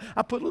is.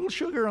 I put a little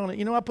sugar on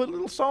it, I put a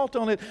little salt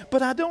on it,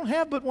 but I don't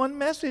have but one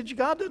message.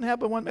 God doesn't have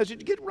but one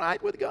message. Get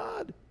right with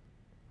God.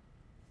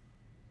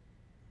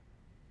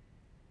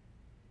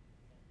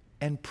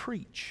 And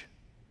preach.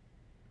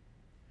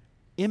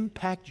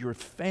 Impact your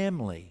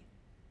family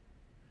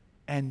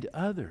and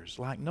others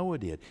like Noah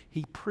did.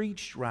 He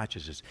preached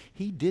righteousness.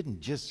 He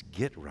didn't just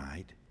get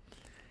right.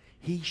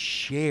 He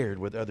shared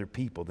with other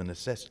people the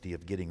necessity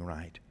of getting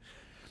right.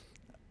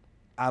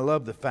 I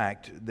love the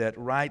fact that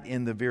right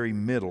in the very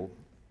middle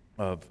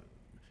of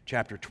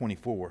chapter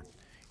 24,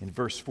 in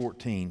verse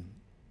 14,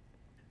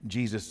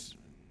 Jesus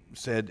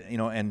said,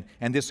 and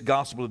this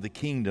gospel of the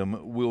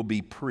kingdom will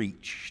be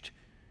preached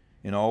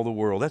in all the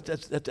world.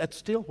 That's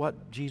still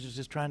what Jesus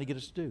is trying to get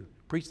us to do.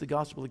 Preach the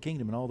gospel of the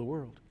kingdom in all the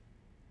world.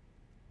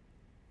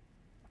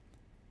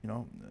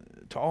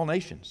 To all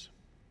nations.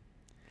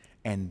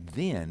 And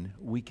then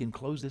we can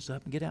close this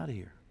up and get out of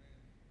here.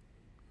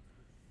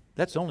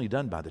 That's only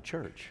done by the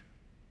church.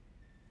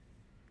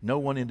 No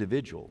one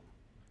individual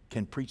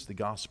can preach the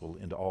gospel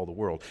into all the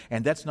world.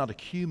 And that's not a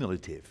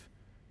cumulative.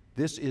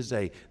 This is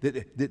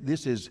the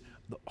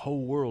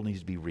whole world needs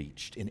to be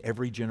reached in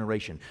every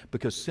generation,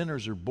 because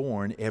sinners are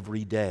born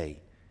every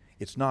day.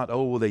 It's not,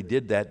 they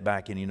did that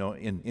back in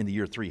the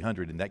year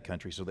 300 in that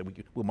country, so that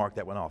we'll mark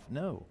that one off.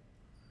 No.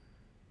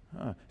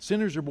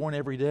 Sinners are born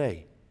every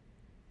day.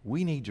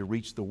 We need to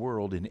reach the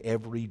world in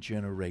every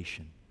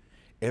generation,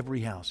 every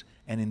house.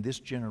 And in this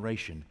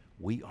generation,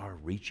 we are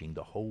reaching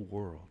the whole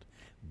world.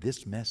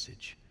 This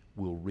message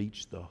will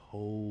reach the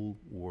whole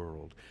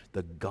world.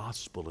 The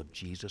gospel of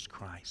Jesus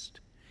Christ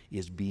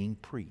is being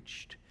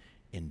preached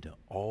into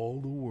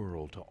all the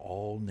world, to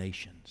all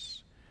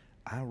nations.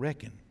 I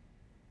reckon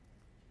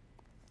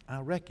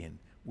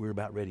we're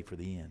about ready for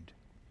the end.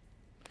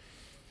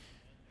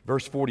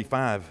 Verse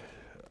 45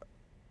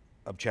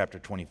 of chapter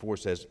 24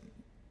 says,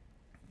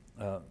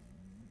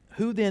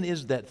 who then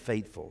is that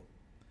faithful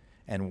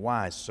and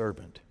wise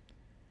servant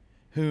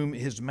whom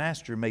his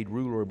master made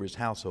ruler over his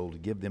household to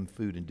give them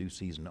food in due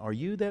season? Are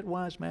you that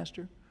wise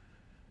master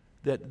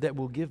that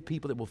will give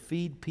people, that will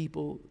feed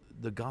people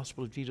the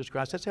gospel of Jesus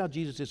Christ? That's how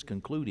Jesus is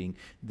concluding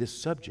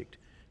this subject.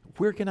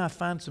 Where can I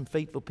find some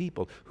faithful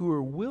people who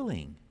are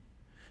willing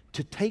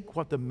to take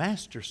what the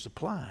master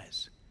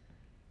supplies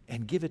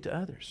and give it to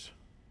others?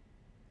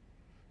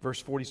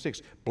 Verse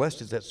 46,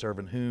 blessed is that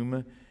servant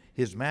whom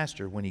his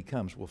master, when he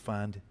comes, will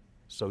find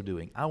so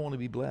doing. I want to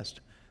be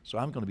blessed, so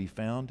I'm going to be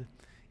found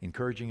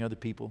encouraging other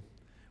people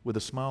with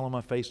a smile on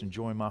my face and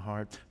joy in my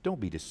heart. Don't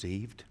be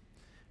deceived.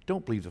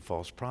 Don't believe the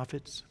false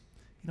prophets.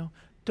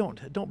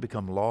 Don't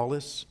become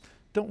lawless.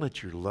 Don't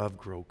let your love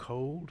grow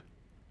cold.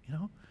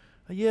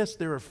 Yes,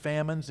 there are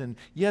famines, and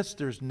yes,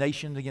 there's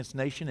nation against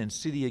nation and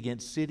city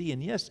against city,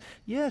 and yes.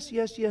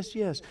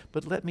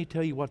 But let me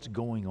tell you what's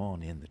going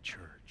on in the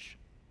church.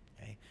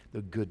 Okay?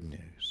 The good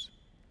news.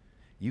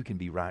 You can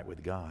be right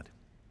with God.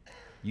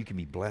 You can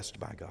be blessed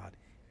by God,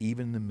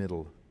 even in the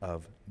middle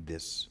of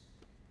this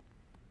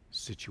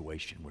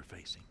situation we're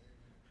facing.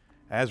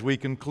 As we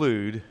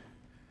conclude,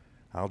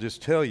 I'll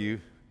just tell you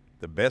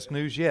the best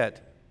news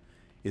yet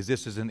is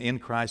this is an in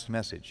Christ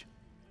message.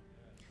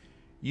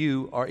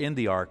 You are in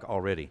the ark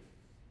already.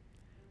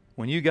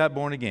 When you got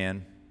born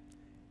again,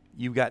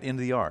 you got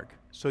into the ark.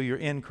 So you're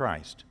in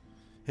Christ.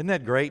 Isn't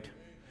that great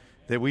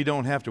that we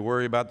don't have to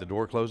worry about the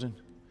door closing?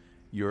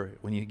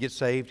 When you get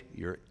saved,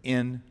 you're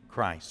in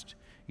Christ.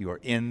 You are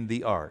in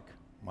the ark.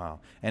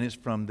 Wow. And it's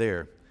from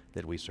there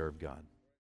that we serve God.